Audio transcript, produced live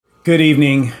Good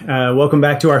evening. Welcome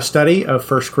back to our study of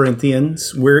 1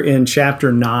 Corinthians. We're in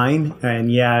chapter 9,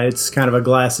 and it's kind of a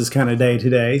glasses kind of day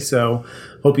today, so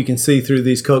hope you can see through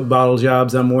these Coke bottle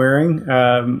jobs I'm wearing.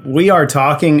 We are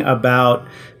talking about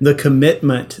the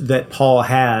commitment that Paul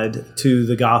had to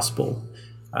the gospel.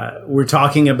 We're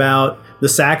talking about the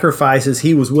sacrifices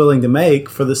he was willing to make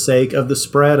for the sake of the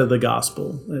spread of the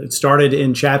gospel. It started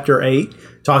in chapter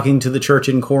 8, talking to the church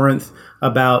in Corinth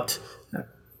about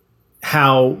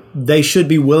how they should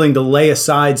be willing to lay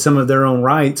aside some of their own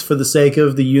rights for the sake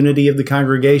of the unity of the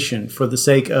congregation, for the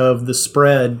sake of the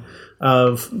spread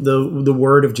of the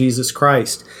word of Jesus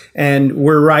Christ. And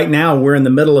we're in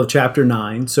the middle of chapter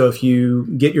 9. So if you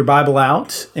get your Bible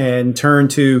out and turn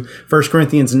to 1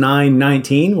 Corinthians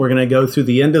 9:19, we're going to go through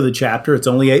the end of the chapter. It's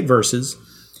only 8 verses.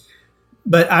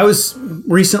 But I was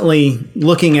recently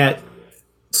looking at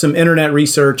some internet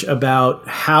research about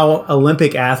how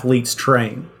Olympic athletes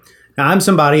train. Now, I'm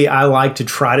somebody, I like to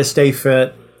try to stay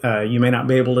fit. You may not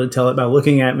be able to tell it by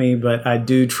looking at me, but I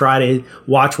do try to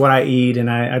watch what I eat, and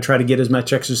I try to get as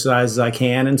much exercise as I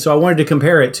can. And so I wanted to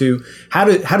compare it to how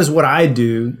does what I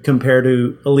do compare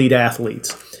to elite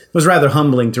athletes. It was rather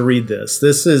humbling to read this.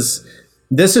 This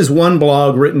is one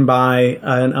blog written by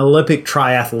an Olympic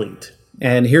triathlete,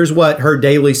 and here's what her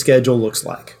daily schedule looks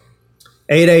like.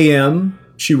 8 a.m.,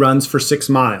 she runs for 6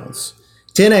 miles.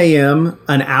 10 a.m.,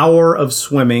 an hour of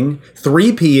swimming.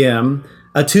 3 p.m.,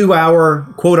 a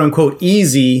 2-hour, quote-unquote,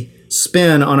 easy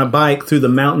spin on a bike through the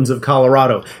mountains of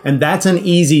Colorado. And that's an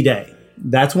easy day.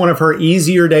 That's one of her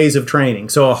easier days of training.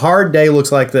 So a hard day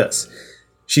looks like this.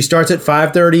 She starts at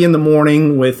 5:30 in the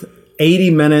morning with 80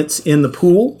 minutes in the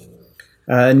pool.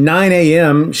 9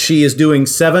 a.m., she is doing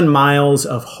 7 miles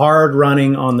of hard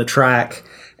running on the track.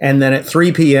 And then at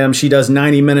 3 p.m., she does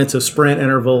 90 minutes of sprint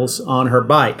intervals on her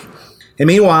bike. And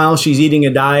meanwhile, she's eating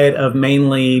a diet of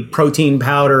mainly protein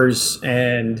powders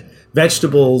and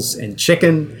vegetables and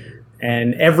chicken.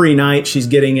 And every night she's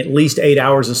getting at least 8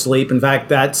 hours of sleep. In fact,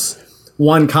 that's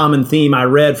one common theme I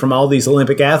read from all these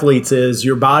Olympic athletes is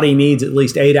your body needs at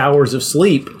least 8 hours of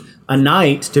sleep a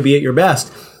night to be at your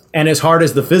best. And as hard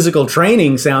as the physical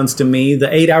training sounds to me,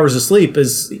 the 8 hours of sleep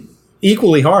is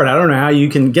equally hard. I don't know how you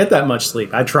can get that much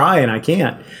sleep. I try and I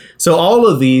can't. So all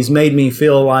of these made me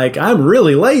feel like I'm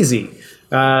really lazy.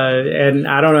 And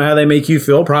I don't know how they make you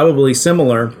feel, probably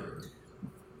similar.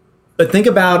 But think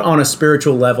about on a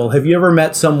spiritual level. Have you ever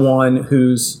met someone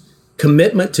whose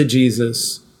commitment to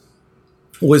Jesus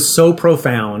was so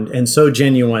profound and so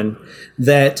genuine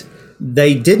that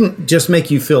they didn't just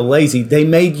make you feel lazy, they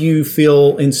made you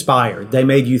feel inspired. They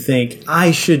made you think,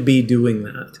 I should be doing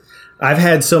that. I've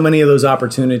had so many of those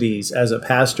opportunities as a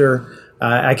pastor.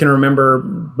 I can remember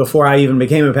before I even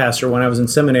became a pastor, when I was in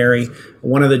seminary,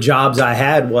 one of the jobs I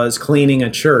had was cleaning a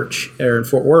church there in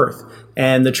Fort Worth.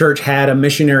 And the church had a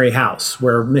missionary house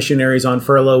where missionaries on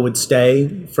furlough would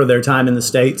stay for their time in the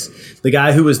States. The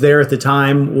guy who was there at the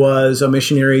time was a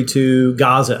missionary to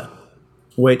Gaza,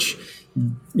 which,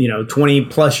 20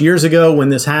 plus years ago when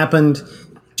this happened,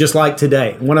 just like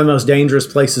today, one of the most dangerous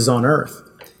places on earth.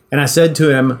 And I said to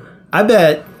him, I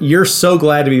bet you're so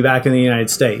glad to be back in the United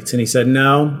States. And he said,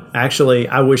 no, actually,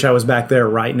 I wish I was back there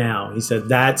right now. He said,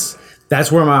 that's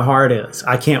where my heart is.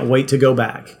 I can't wait to go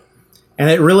back. And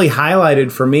it really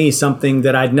highlighted for me something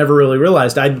that I'd never really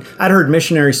realized. I'd heard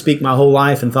missionaries speak my whole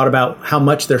life and thought about how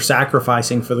much they're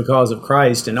sacrificing for the cause of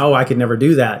Christ. And, I could never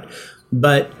do that.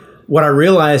 But what I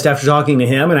realized after talking to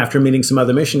him and after meeting some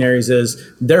other missionaries is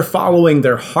they're following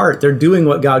their heart. They're doing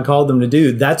what God called them to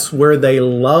do. That's where they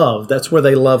love. That's where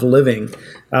they love living.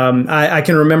 I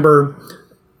can remember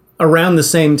around the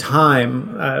same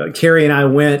time, Carrie and I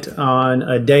went on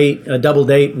a double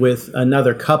date with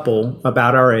another couple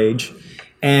about our age.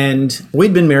 And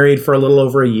we'd been married for a little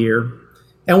over a year.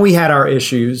 And we had our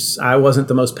issues. I wasn't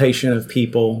the most patient of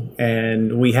people,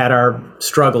 and we had our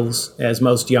struggles, as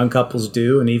most young couples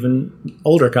do, and even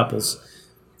older couples.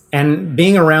 And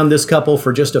being around this couple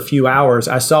for just a few hours,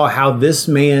 I saw how this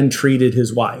man treated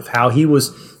his wife, how he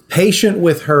was patient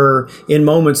with her in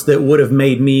moments that would have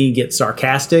made me get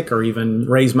sarcastic or even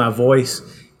raise my voice.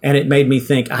 And it made me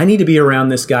think, I need to be around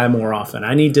this guy more often.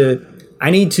 I need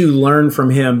to learn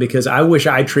from him because I wish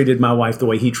I treated my wife the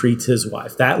way he treats his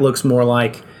wife. That looks more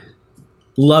like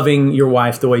loving your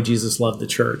wife the way Jesus loved the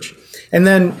church. And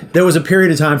then there was a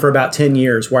period of time for about 10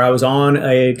 years where I was on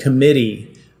a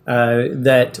committee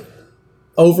that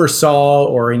oversaw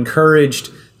or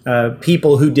encouraged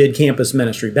people who did campus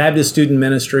ministry. Baptist student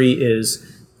ministry is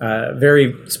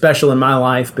very special in my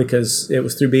life because it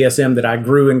was through BSM that I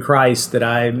grew in Christ, that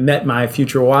I met my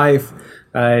future wife.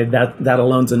 That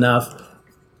alone's enough.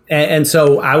 And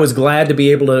so I was glad to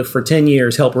be able to, for 10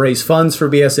 years, help raise funds for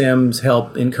BSMs,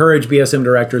 help encourage BSM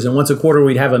directors. And once a quarter,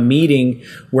 we'd have a meeting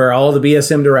where all the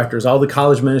BSM directors, all the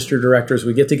college ministry directors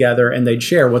would get together and they'd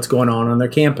share what's going on their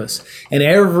campus. And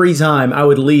every time I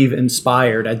would leave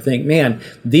inspired, I'd think, man,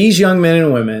 these young men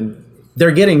and women,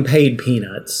 they're getting paid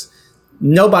peanuts.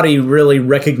 Nobody really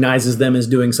recognizes them as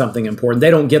doing something important.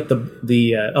 They don't get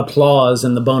the applause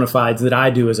and the bona fides that I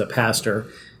do as a pastor.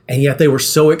 And yet they were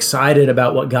so excited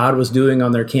about what God was doing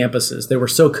on their campuses. They were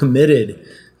so committed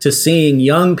to seeing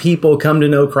young people come to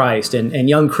know Christ and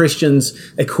young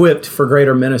Christians equipped for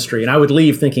greater ministry. And I would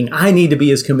leave thinking, I need to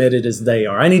be as committed as they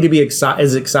are. I need to be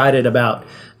as excited about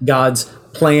God's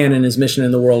plan and his mission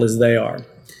in the world as they are.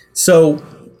 So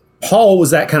Paul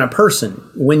was that kind of person.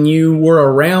 When you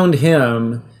were around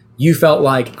him, you felt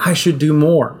like, I should do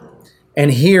more.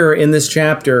 And here in this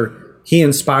chapter, he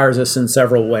inspires us in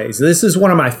several ways. This is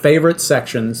one of my favorite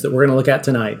sections that we're going to look at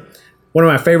tonight. One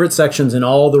of my favorite sections in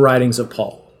all the writings of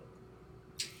Paul.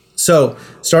 So,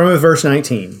 starting with verse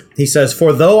 19, he says,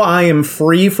 "For though I am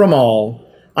free from all,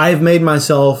 I have made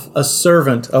myself a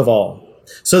servant of all,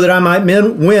 so that I might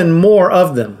win more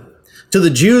of them. To the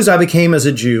Jews I became as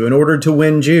a Jew in order to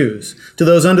win Jews. To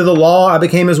those under the law I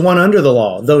became as one under the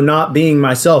law, though not being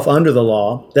myself under the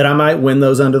law, that I might win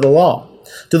those under the law.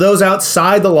 To those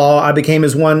outside the law, I became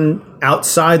as one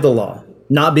outside the law,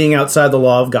 not being outside the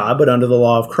law of God, but under the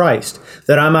law of Christ,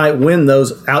 that I might win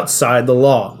those outside the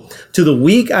law. To the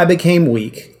weak I became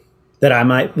weak, that I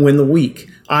might win the weak.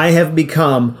 I have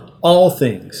become all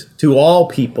things to all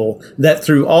people, that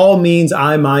through all means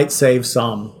I might save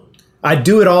some. I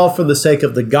do it all for the sake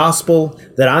of the gospel,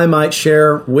 that I might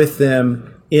share with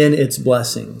them in its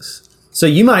blessings." So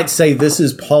you might say this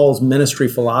is Paul's ministry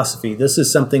philosophy. This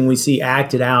is something we see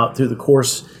acted out through the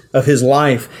course of his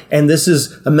life. And this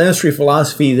is a ministry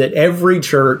philosophy that every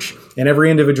church and every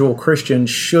individual Christian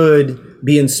should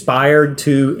be inspired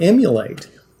to emulate.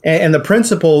 And the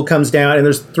principle comes down, and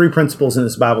there's 3 principles in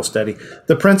this Bible study.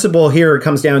 The principle here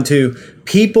comes down to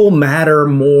people matter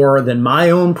more than my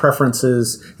own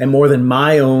preferences and more than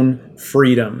my own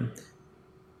freedom.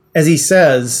 As he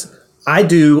says, I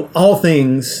do all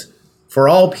things for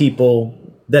all people,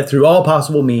 that through all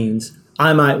possible means,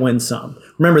 I might win some.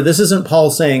 Remember, this isn't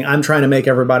Paul saying, I'm trying to make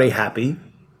everybody happy.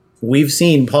 We've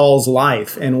seen Paul's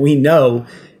life, and we know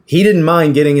he didn't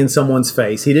mind getting in someone's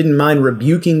face. He didn't mind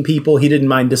rebuking people. He didn't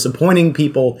mind disappointing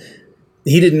people.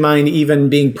 He didn't mind even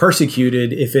being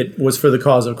persecuted if it was for the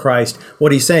cause of Christ.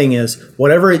 What he's saying is,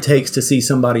 whatever it takes to see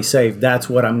somebody saved, that's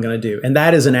what I'm going to do. And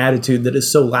that is an attitude that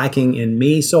is so lacking in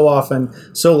me so often,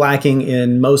 so lacking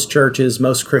in most churches,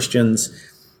 most Christians.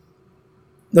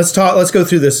 Let's go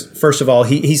through this first of all.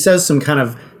 He says some kind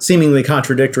of seemingly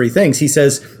contradictory things. He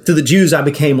says, to the Jews, I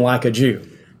became like a Jew.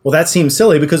 Well, that seems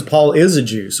silly because Paul is a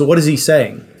Jew. So what is he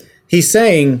saying? He's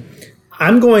saying,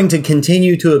 I'm going to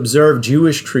continue to observe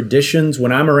Jewish traditions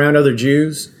when I'm around other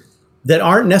Jews that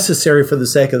aren't necessary for the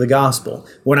sake of the gospel.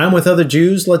 When I'm with other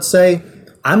Jews, let's say,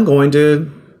 I'm going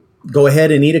to go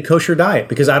ahead and eat a kosher diet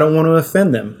because I don't want to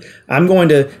offend them. I'm going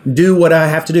to do what I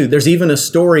have to do. There's even a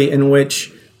story in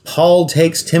which Paul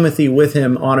takes Timothy with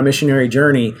him on a missionary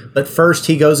journey, but first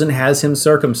he goes and has him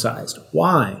circumcised.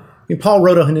 Why? I mean, Paul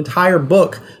wrote an entire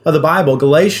book of the Bible,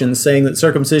 Galatians, saying that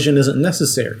circumcision isn't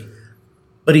necessary.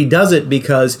 But he does it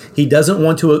because he doesn't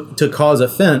want to cause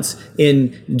offense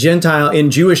in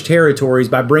Jewish territories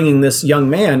by bringing this young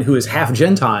man who is half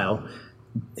Gentile.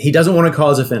 He doesn't want to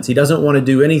cause offense. He doesn't want to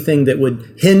do anything that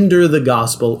would hinder the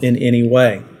gospel in any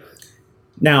way.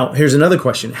 Now, here's another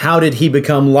question. How did he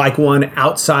become like one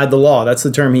outside the law? That's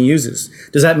the term he uses.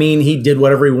 Does that mean he did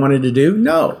whatever he wanted to do?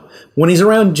 No. When he's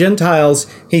around Gentiles,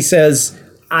 he says,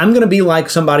 I'm going to be like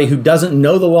somebody who doesn't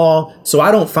know the law, so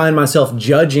I don't find myself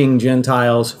judging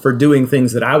Gentiles for doing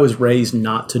things that I was raised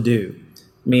not to do.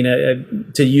 I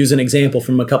mean, to use an example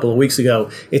from a couple of weeks ago,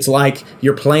 it's like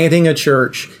you're planting a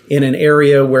church in an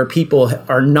area where people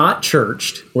are not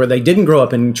churched, where they didn't grow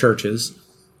up in churches,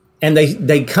 and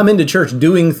they come into church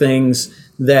doing things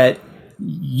that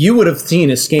you would have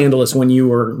seen as scandalous when you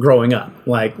were growing up,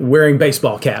 like wearing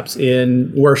baseball caps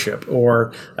in worship,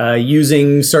 or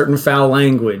using certain foul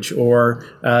language, or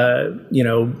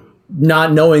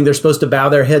not knowing they're supposed to bow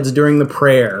their heads during the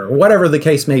prayer, or whatever the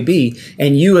case may be.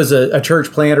 And you as a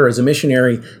church planter, as a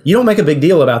missionary, you don't make a big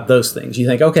deal about those things. You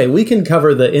think, okay, we can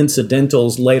cover the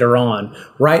incidentals later on.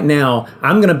 Right now,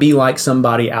 I'm going to be like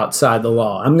somebody outside the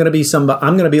law. I'm going to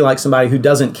be like somebody who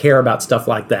doesn't care about stuff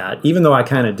like that, even though I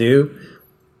kind of do.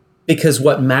 Because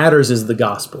what matters is the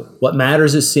gospel. What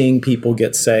matters is seeing people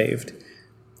get saved.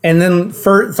 And then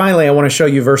finally, I want to show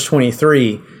you verse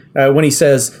 23. when he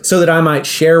says, so that I might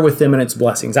share with them in its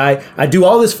blessings. I do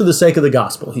all this for the sake of the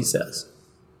gospel, he says.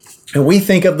 And we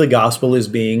think of the gospel as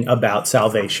being about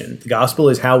salvation. The gospel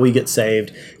is how we get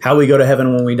saved, how we go to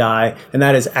heaven when we die, and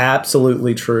that is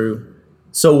absolutely true.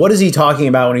 So what is he talking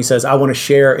about when he says, I want to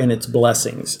share in its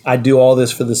blessings? I do all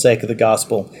this for the sake of the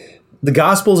gospel. The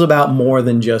gospel is about more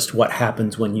than just what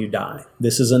happens when you die.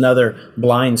 This is another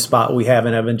blind spot we have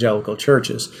in evangelical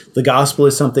churches. The gospel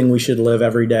is something we should live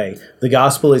every day. The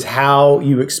gospel is how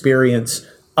you experience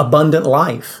abundant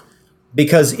life.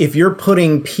 Because if you're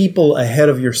putting people ahead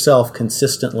of yourself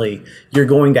consistently, you're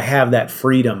going to have that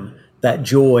freedom, that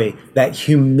joy, that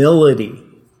humility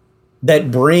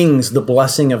that brings the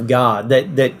blessing of God,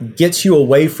 that gets you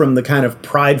away from the kind of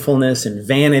pridefulness and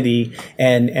vanity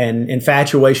and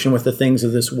infatuation with the things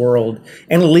of this world,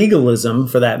 and legalism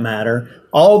for that matter,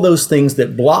 all those things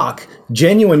that block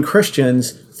genuine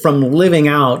Christians from living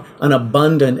out an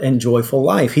abundant and joyful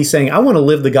life. He's saying, I want to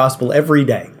live the gospel every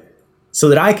day so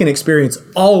that I can experience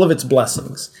all of its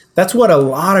blessings. That's what a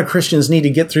lot of Christians need to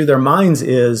get through their minds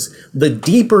is the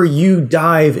deeper you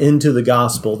dive into the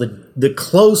gospel, the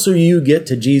closer you get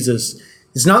to Jesus.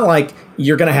 It's not like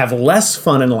you're going to have less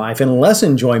fun in life and less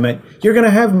enjoyment. You're going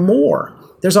to have more.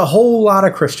 There's a whole lot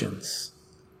of Christians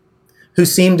who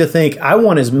seem to think, I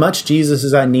want as much Jesus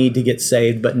as I need to get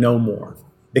saved, but no more.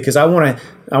 Because I want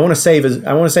to save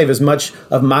as much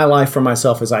of my life for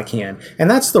myself as I can.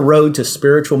 And that's the road to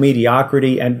spiritual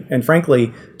mediocrity and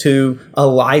frankly, to a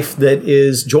life that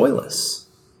is joyless.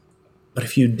 But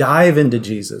if you dive into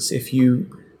Jesus, if you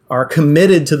are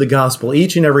committed to the gospel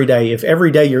each and every day, if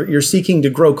every day you're seeking to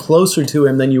grow closer to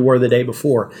him than you were the day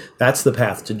before, that's the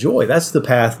path to joy. That's the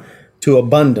path to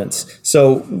abundance.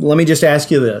 So let me just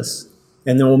ask you this.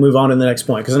 And then we'll move on to the next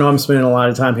point, because I know I'm spending a lot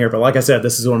of time here, but like I said,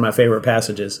 this is one of my favorite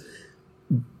passages.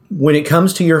 When it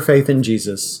comes to your faith in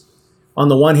Jesus, on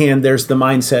the one hand, there's the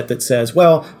mindset that says,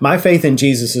 well, my faith in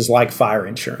Jesus is like fire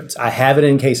insurance. I have it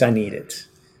in case I need it.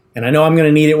 And I know I'm going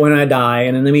to need it when I die,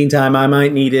 and in the meantime, I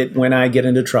might need it when I get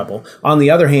into trouble. On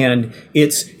the other hand,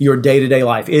 it's your day-to-day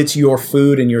life. It's your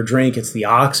food and your drink. It's the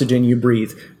oxygen you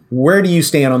breathe. Where do you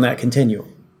stand on that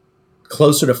continuum?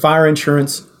 Closer to fire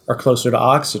insurance or closer to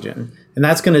oxygen? And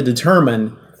that's going to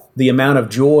determine the amount of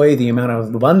joy, the amount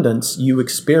of abundance you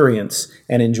experience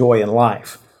and enjoy in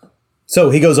life. So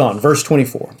he goes on, verse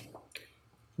 24.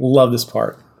 Love this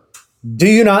part. Do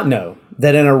you not know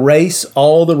that in a race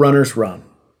all the runners run,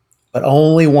 but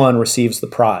only one receives the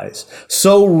prize?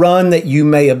 So run that you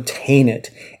may obtain it.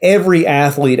 Every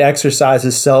athlete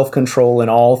exercises self-control in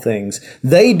all things.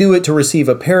 They do it to receive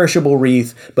a perishable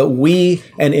wreath, but we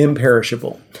an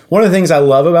imperishable. One of the things I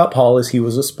love about Paul is he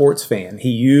was a sports fan. He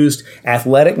used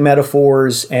athletic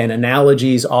metaphors and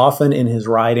analogies often in his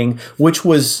writing, which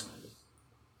was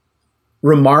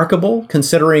remarkable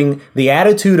considering the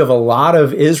attitude of a lot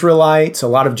of Israelites, a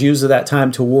lot of Jews of that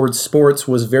time towards sports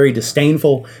was very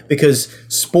disdainful because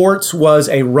sports was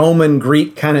a Roman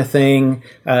Greek kind of thing.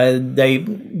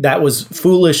 That was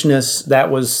foolishness. That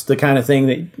was the kind of thing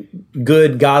that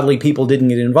good, godly people didn't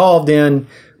get involved in.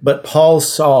 But Paul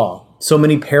saw so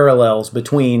many parallels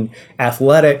between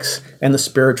athletics and the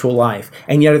spiritual life.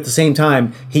 And yet at the same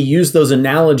time, he used those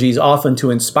analogies often to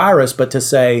inspire us, but to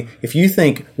say, if you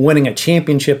think winning a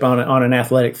championship on an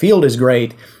athletic field is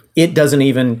great, it doesn't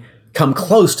even come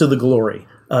close to the glory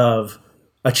of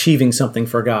achieving something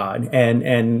for God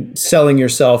and selling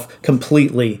yourself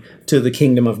completely to the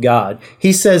kingdom of God.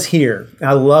 He says here,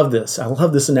 I love this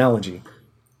analogy.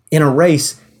 In a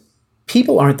race,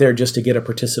 people aren't there just to get a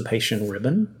participation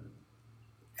ribbon.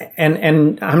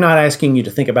 And I'm not asking you to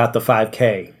think about the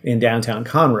 5K in downtown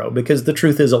Conroe, because the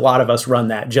truth is a lot of us run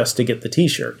that just to get the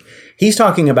t-shirt. He's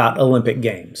talking about Olympic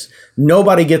Games.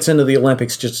 Nobody gets into the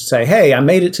Olympics just to say, hey, I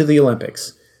made it to the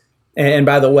Olympics. And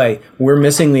by the way, we're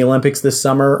missing the Olympics this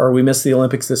summer, or we missed the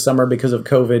Olympics this summer because of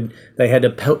COVID. They had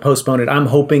to postpone it. I'm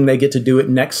hoping they get to do it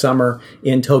next summer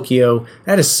in Tokyo.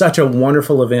 That is such a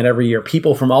wonderful event every year.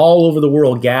 People from all over the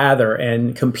world gather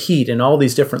and compete in all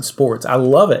these different sports. I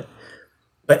love it.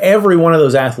 But every one of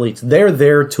those athletes, they're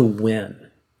there to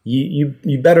win.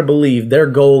 You better believe their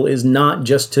goal is not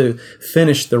just to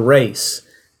finish the race.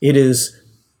 It is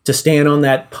to stand on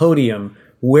that podium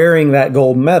wearing that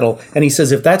gold medal. And he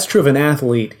says, if that's true of an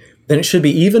athlete, then it should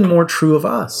be even more true of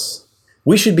us.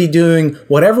 We should be doing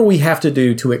whatever we have to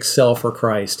do to excel for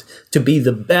Christ, to be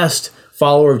the best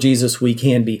follower of Jesus we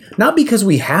can be. Not because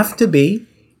we have to be.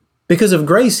 Because of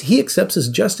grace, he accepts us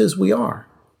just as we are.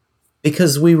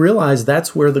 Because we realize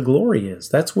that's where the glory is.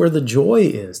 That's where the joy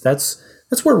is. That's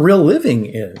where real living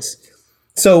is.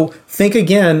 So think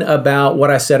again about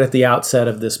what I said at the outset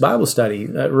of this Bible study.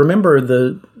 Remember,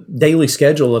 the daily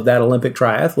schedule of that Olympic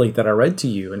triathlete that I read to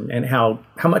you, and how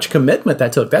much commitment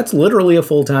that took. That's literally a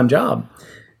full-time job.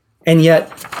 And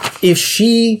yet, if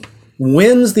she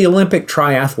wins the Olympic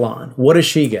triathlon, what does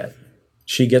she get?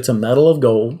 She gets a medal of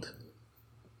gold.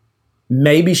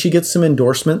 Maybe she gets some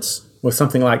endorsements with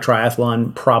something like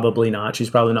triathlon. Probably not. She's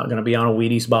probably not going to be on a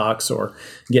Wheaties box or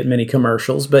get many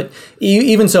commercials. But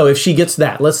even so, if she gets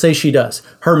that, let's say she does,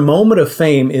 her moment of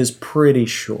fame is pretty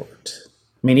short.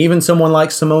 I mean, even someone like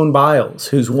Simone Biles,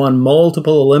 who's won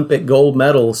multiple Olympic gold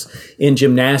medals in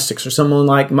gymnastics, or someone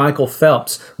like Michael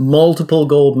Phelps, multiple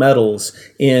gold medals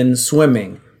in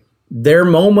swimming, their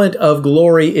moment of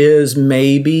glory is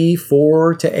maybe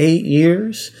 4 to 8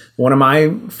 years. One of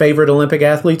my favorite Olympic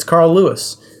athletes, Carl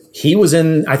Lewis, he was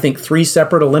in, I think, 3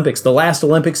 separate Olympics. The last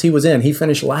Olympics he was in, he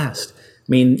finished last. I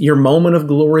mean, your moment of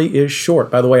glory is short.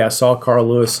 By the way, I saw Carl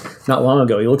Lewis not long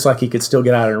ago. He looks like he could still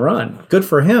get out and run. Good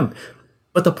for him.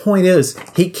 But the point is,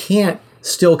 he can't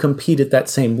still compete at that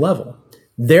same level.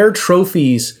 Their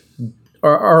trophies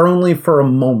are only for a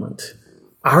moment.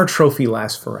 Our trophy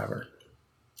lasts forever.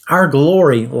 Our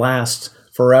glory lasts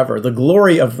forever. The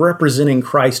glory of representing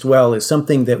Christ well is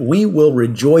something that we will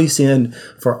rejoice in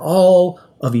for all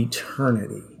of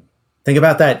eternity. Think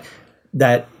about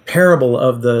that parable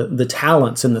of the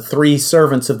talents and the 3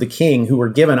 servants of the king who were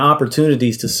given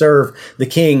opportunities to serve the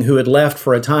king who had left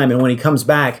for a time. And when he comes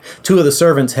back, 2 of the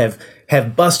servants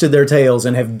have busted their tails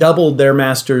and have doubled their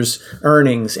master's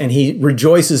earnings. And he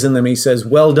rejoices in them. He says,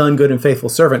 "Well done, good and faithful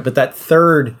servant." But that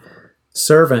 3rd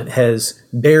servant has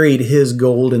buried his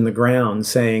gold in the ground,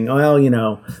 saying,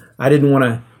 "Well, I didn't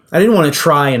want to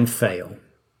try and fail."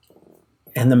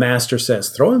 And the master says,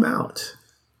 "Throw him out."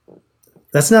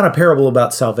 That's not a parable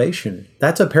about salvation.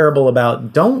 That's a parable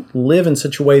about don't live in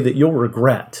such a way that you'll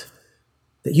regret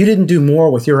that you didn't do more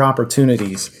with your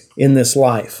opportunities in this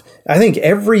life. I think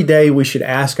every day we should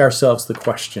ask ourselves the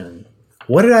question,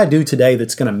 what did I do today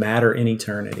that's going to matter in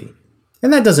eternity?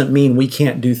 And that doesn't mean we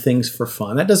can't do things for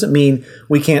fun. That doesn't mean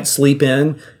we can't sleep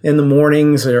in the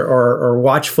mornings or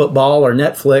watch football or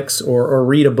Netflix or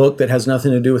read a book that has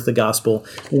nothing to do with the gospel.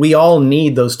 We all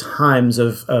need those times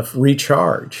of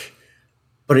recharge.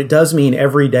 But it does mean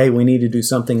every day we need to do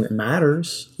something that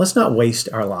matters. Let's not waste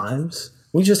our lives.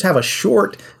 We just have a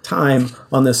short time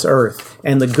on this earth,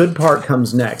 and the good part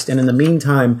comes next. And in the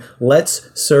meantime, let's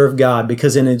serve God,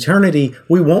 because in eternity,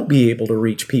 we won't be able to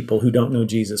reach people who don't know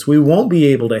Jesus. We won't be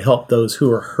able to help those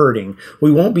who are hurting. We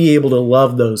won't be able to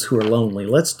love those who are lonely.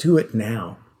 Let's do it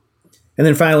now. And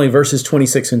then finally, verses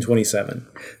 26 and 27.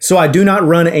 "So I do not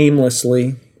run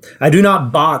aimlessly. I do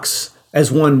not box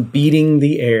as one beating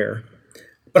the air.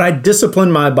 But I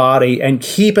discipline my body and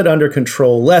keep it under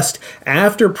control, lest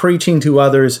after preaching to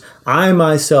others, I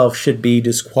myself should be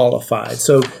disqualified."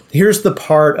 So here's the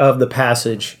part of the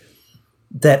passage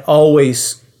that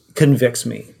always convicts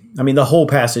me. I mean, the whole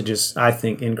passage is, I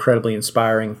think, incredibly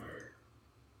inspiring.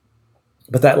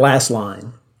 But that last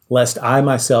line, "lest I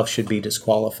myself should be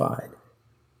disqualified."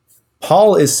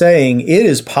 Paul is saying it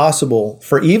is possible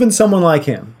for even someone like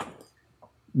him,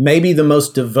 maybe the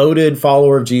most devoted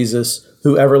follower of Jesus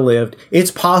who ever lived,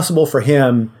 it's possible for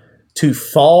him to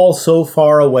fall so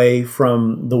far away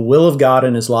from the will of God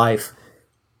in his life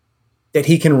that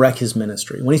he can wreck his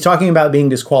ministry. When he's talking about being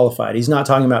disqualified, he's not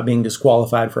talking about being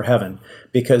disqualified for heaven,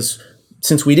 because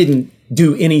since we didn't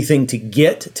do anything to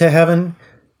get to heaven,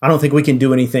 I don't think we can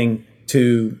do anything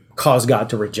to cause God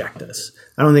to reject us.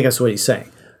 I don't think that's what he's saying.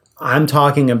 I'm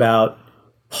talking about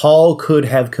Paul could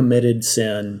have committed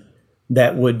sin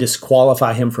that would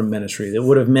disqualify him from ministry, that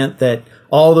would have meant that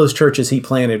all those churches he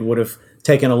planted would have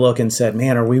taken a look and said,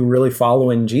 man, are we really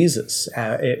following Jesus?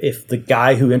 If the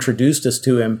guy who introduced us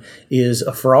to him is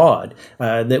a fraud,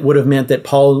 that would have meant that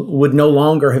Paul would no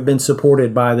longer have been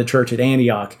supported by the church at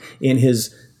Antioch in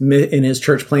his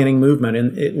church planting movement,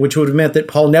 and which would have meant that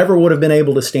Paul never would have been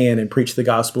able to stand and preach the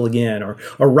gospel again, or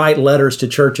write letters to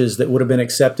churches that would have been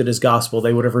accepted as gospel.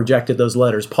 They would have rejected those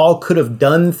letters. Paul could have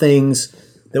done things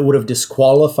that would have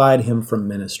disqualified him from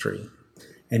ministry.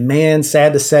 And man,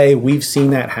 sad to say, we've seen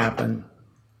that happen.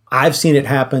 I've seen it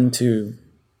happen to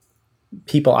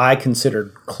people I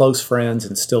considered close friends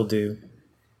and still do.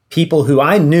 People who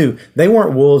I knew, they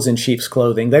weren't wolves in sheep's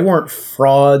clothing. They weren't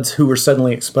frauds who were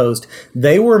suddenly exposed.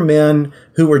 They were men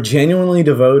who were genuinely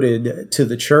devoted to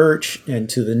the church and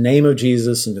to the name of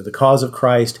Jesus and to the cause of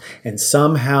Christ. And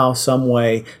somehow, some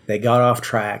way, they got off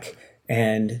track.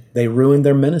 And they ruined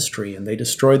their ministry and they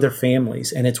destroyed their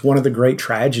families. And it's one of the great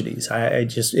tragedies.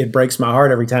 It breaks my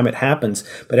heart every time it happens.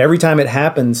 But every time it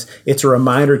happens, it's a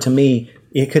reminder to me,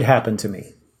 it could happen to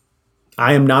me.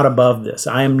 I am not above this.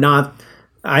 I am not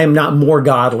I am not more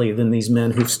godly than these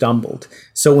men who've stumbled.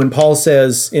 So when Paul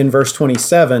says in verse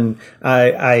 27,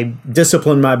 I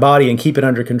discipline my body and keep it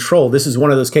under control, this is one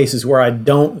of those cases where I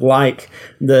don't like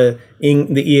the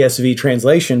ESV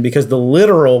translation, because the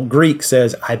literal Greek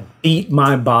says, I beat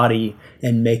my body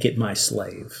and make it my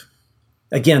slave.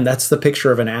 Again, that's the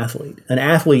picture of an athlete. An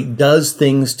athlete does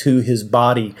things to his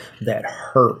body that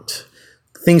hurt.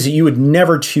 Things that you would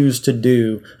never choose to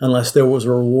do unless there was a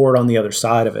reward on the other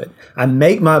side of it. I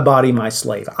make my body my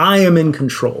slave. I am in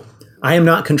control. I am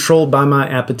not controlled by my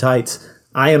appetites.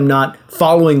 I am not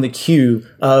following the cue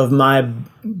of my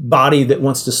body that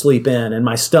wants to sleep in, and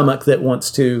my stomach that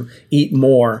wants to eat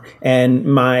more, and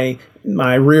my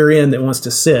rear end that wants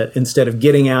to sit instead of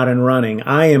getting out and running.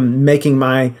 I am making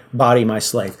my body my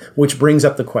slave, which brings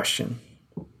up the question,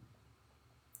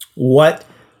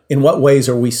 in what ways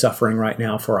are we suffering right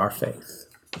now for our faith?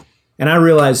 And I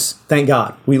realize, thank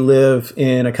God, we live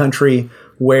in a country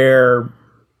where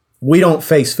we don't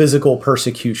face physical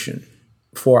persecution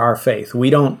for our faith.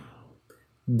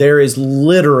 There is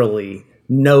literally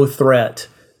no threat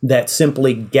that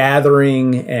simply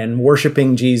gathering and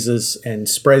worshiping Jesus and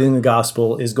spreading the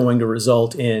gospel is going to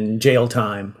result in jail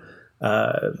time.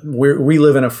 We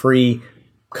live in a free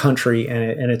country,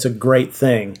 and it's a great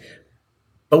thing.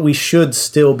 But we should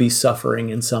still be suffering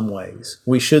in some ways.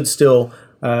 We should still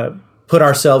put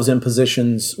ourselves in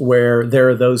positions where there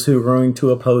are those who are going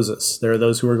to oppose us. There are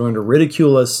those who are going to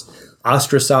ridicule us,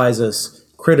 ostracize us,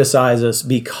 criticize us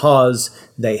because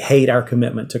they hate our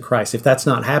commitment to Christ. If that's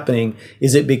not happening,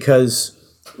 is it because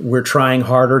we're trying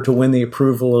harder to win the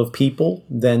approval of people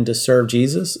than to serve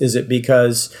Jesus? Is it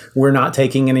because we're not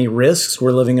taking any risks?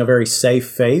 We're living a very safe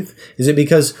faith? Is it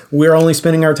because we're only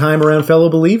spending our time around fellow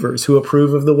believers who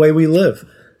approve of the way we live?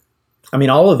 I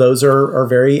mean, all of those are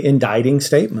very indicting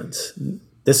statements.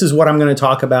 This is what I'm going to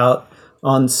talk about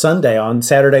on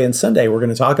Saturday and Sunday. We're going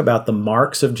to talk about the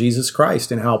marks of Jesus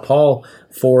Christ and how Paul,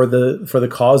 for the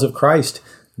cause of Christ,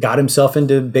 got himself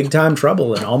into big time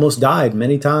trouble and almost died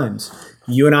many times.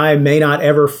 You and I may not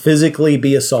ever physically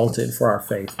be assaulted for our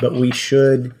faith, but we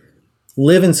should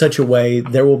live in such a way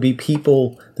there will be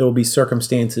people, there will be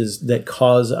circumstances that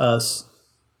cause us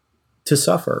to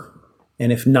suffer.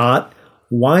 And if not,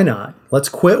 why not? Let's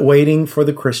quit waiting for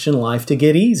the Christian life to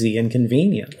get easy and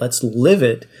convenient. Let's live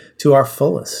it to our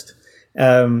fullest.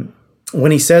 When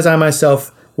he says, I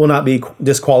myself will not be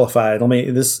disqualified,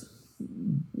 this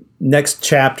next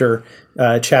chapter,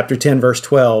 chapter 10, verse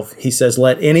 12, he says,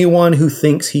 let anyone who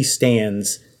thinks he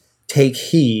stands take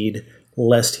heed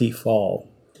lest he fall.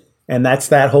 And that's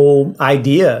that whole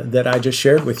idea that I just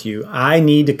shared with you. I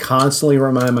need to constantly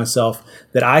remind myself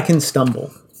that I can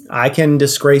stumble. I can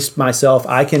disgrace myself.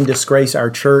 I can disgrace our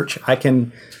church. I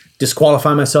can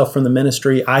disqualify myself from the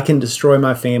ministry. I can destroy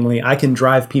my family. I can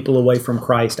drive people away from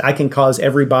Christ. I can cause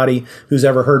everybody who's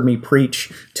ever heard me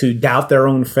preach to doubt their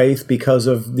own faith because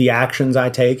of the actions I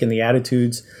take and the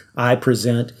attitudes I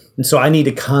present. And so I need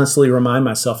to constantly remind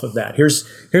myself of that. Here's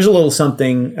a little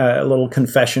something, a little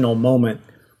confessional moment.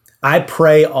 I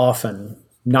pray often,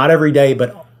 not every day,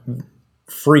 but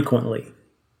frequently,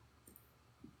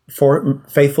 for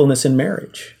faithfulness in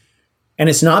marriage. And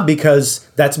it's not because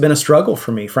that's been a struggle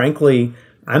for me. Frankly,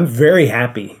 I'm very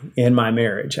happy in my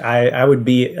marriage. I would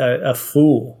be a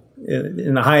fool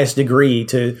in the highest degree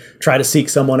to try to seek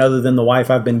someone other than the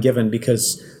wife I've been given,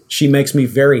 because she makes me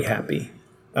very happy.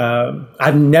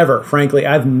 I've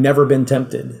never been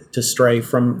tempted to stray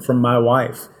from my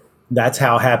wife. That's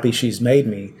how happy she's made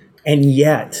me. And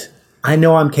yet, I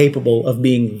know I'm capable of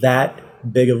being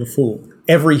that big of a fool.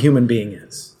 Every human being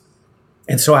is.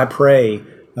 And so I pray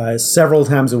several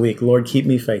times a week, Lord, keep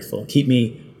me faithful. Keep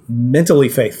me mentally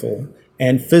faithful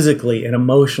and physically and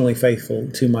emotionally faithful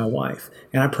to my wife.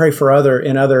 And I pray for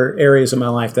in other areas of my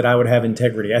life that I would have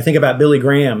integrity. I think about Billy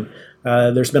Graham.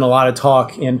 There's been a lot of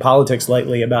talk in politics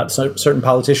lately about certain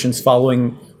politicians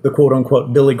following the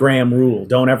quote-unquote Billy Graham rule.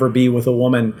 Don't ever be with a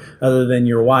woman other than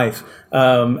your wife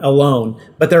alone.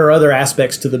 But there are other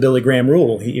aspects to the Billy Graham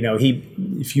rule.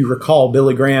 If you recall,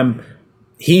 Billy Graham,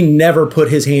 he never put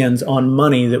his hands on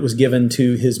money that was given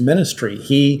to his ministry.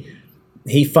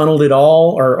 He funneled it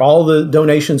all, or all the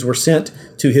donations were sent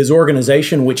to his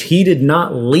organization, which he did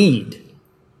not lead.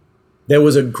 There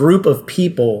was a group of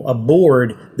people, a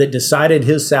board, that decided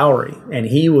his salary, and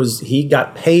he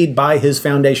got paid by his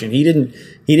foundation. He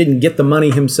didn't get the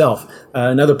money himself.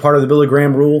 Another part of the Billy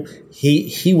Graham rule,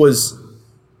 he was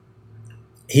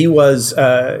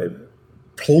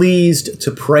pleased to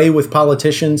pray with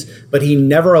politicians, but he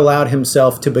never allowed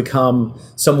himself to become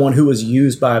someone who was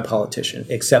used by a politician,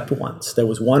 except once. There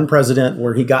was one president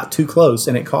where he got too close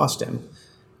and it cost him.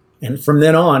 And from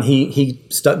then on, he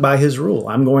stuck by his rule.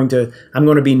 I'm going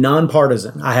to be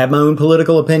nonpartisan. I have my own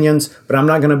political opinions, but I'm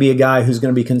not going to be a guy who's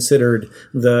going to be considered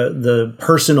the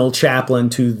personal chaplain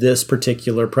to this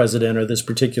particular president or this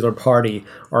particular party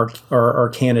or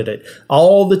candidate.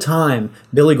 All the time,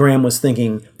 Billy Graham was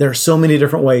thinking, there are so many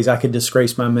different ways I could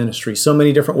disgrace my ministry, so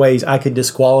many different ways I could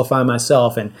disqualify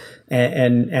myself, and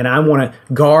I want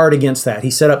to guard against that.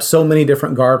 He set up so many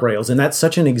different guardrails, and that's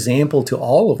such an example to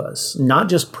all of us, not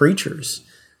just preachers.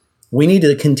 We need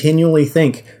to continually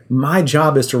think, my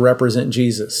job is to represent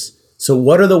Jesus. So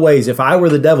what are the ways, if I were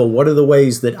the devil, what are the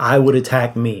ways that I would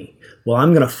attack me? Well,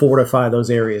 I'm going to fortify those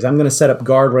areas. I'm going to set up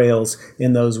guardrails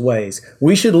in those ways.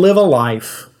 We should live a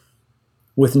life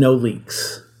with no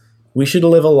leaks. We should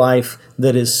live a life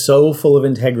that is so full of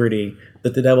integrity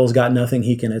that the devil's got nothing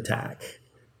he can attack.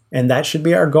 And that should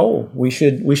be our goal. We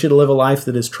should live a life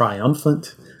that is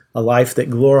triumphant, a life that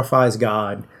glorifies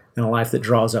God, and a life that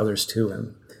draws others to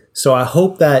him. So I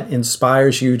hope that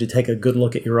inspires you to take a good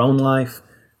look at your own life,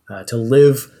 to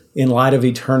live in light of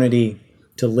eternity,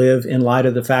 to live in light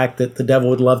of the fact that the devil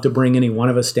would love to bring any one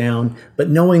of us down, but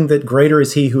knowing that greater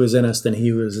is he who is in us than he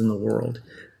who is in the world.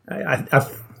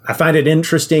 I find it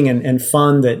interesting and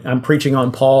fun that I'm preaching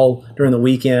on Paul during the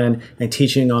weekend and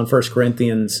teaching on 1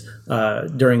 Corinthians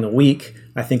during the week.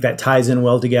 I think that ties in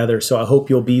well together. So I hope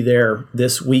you'll be there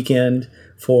this weekend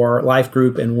for life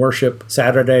group and worship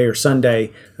Saturday or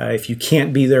Sunday. If you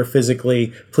can't be there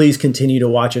physically, please continue to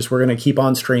watch us. We're going to keep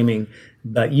on streaming.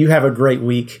 But you have a great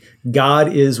week.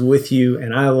 God is with you,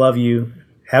 and I love you.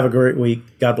 Have a great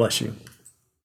week. God bless you.